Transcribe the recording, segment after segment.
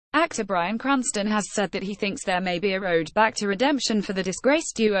actor Bryan Cranston has said that he thinks there may be a road back to redemption for the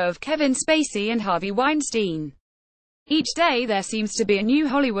disgraced duo of Kevin Spacey and Harvey Weinstein. Each day there seems to be a new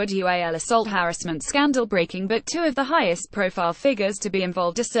Hollywood uall assault harassment scandal breaking, but two of the highest profile figures to be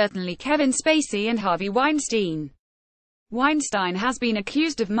involved are certainly Kevin Spacey and Harvey Weinstein. Weinstein has been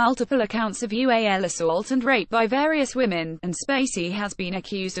accused of multiple accounts of uall assault and rape by various women, and Spacey has been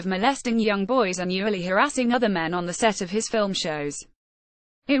accused of molesting young boys and ually harassing other men on the set of his film shows.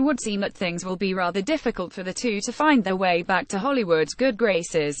 It would seem that things will be rather difficult for the two to find their way back to Hollywood's good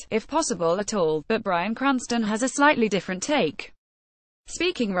graces, if possible at all, but Bryan Cranston has a slightly different take.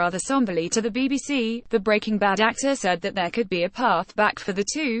 Speaking rather somberly to the BBC, the Breaking Bad actor said that there could be a path back for the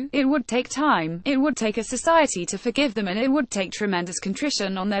two. It would take time, it would take a society to forgive them, and it would take tremendous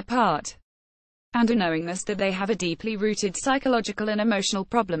contrition on their part, and a knowingness that they have a deeply rooted psychological and emotional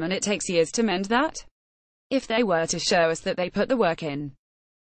problem, and it takes years to mend that. If they were to show us that they put the work in,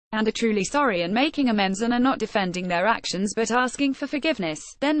 and are truly sorry and making amends and are not defending their actions but asking for forgiveness,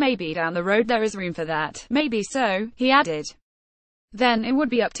 then maybe down the road there is room for that. Maybe so, he added. Then it would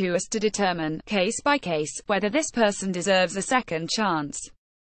be up to us to determine, case by case, whether this person deserves a second chance.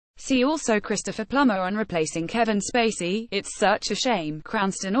 See also Christopher Plummer on replacing Kevin Spacey. It's such a shame.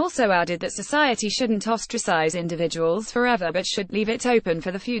 Cranston also added that society shouldn't ostracize individuals forever but should leave it open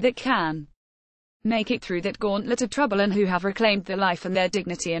for the few that can make it through that gauntlet of trouble and who have reclaimed their life and their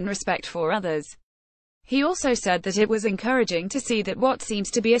dignity and respect for others. He also said that it was encouraging to see that what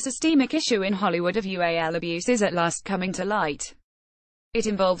seems to be a systemic issue in Hollywood of uall abuse is at last coming to light. It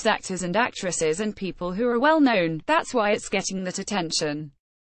involves actors and actresses and people who are well known. That's why it's getting that attention.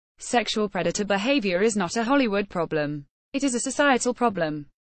 Sexual predator behavior is not a Hollywood problem. It is a societal problem.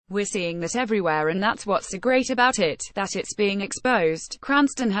 We're seeing that everywhere, and that's what's so great about it, that it's being exposed.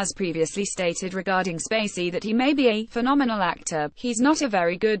 Cranston has previously stated regarding Spacey that he may be a phenomenal actor. He's not a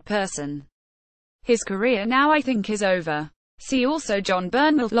very good person. His career now, I think, is over. See also John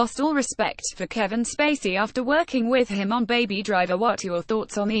Bernthal lost all respect for Kevin Spacey after working with him on Baby Driver. What are your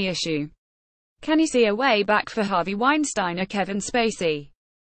thoughts on the issue? Can you see a way back for Harvey Weinstein or Kevin Spacey?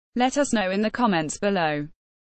 Let us know in the comments below.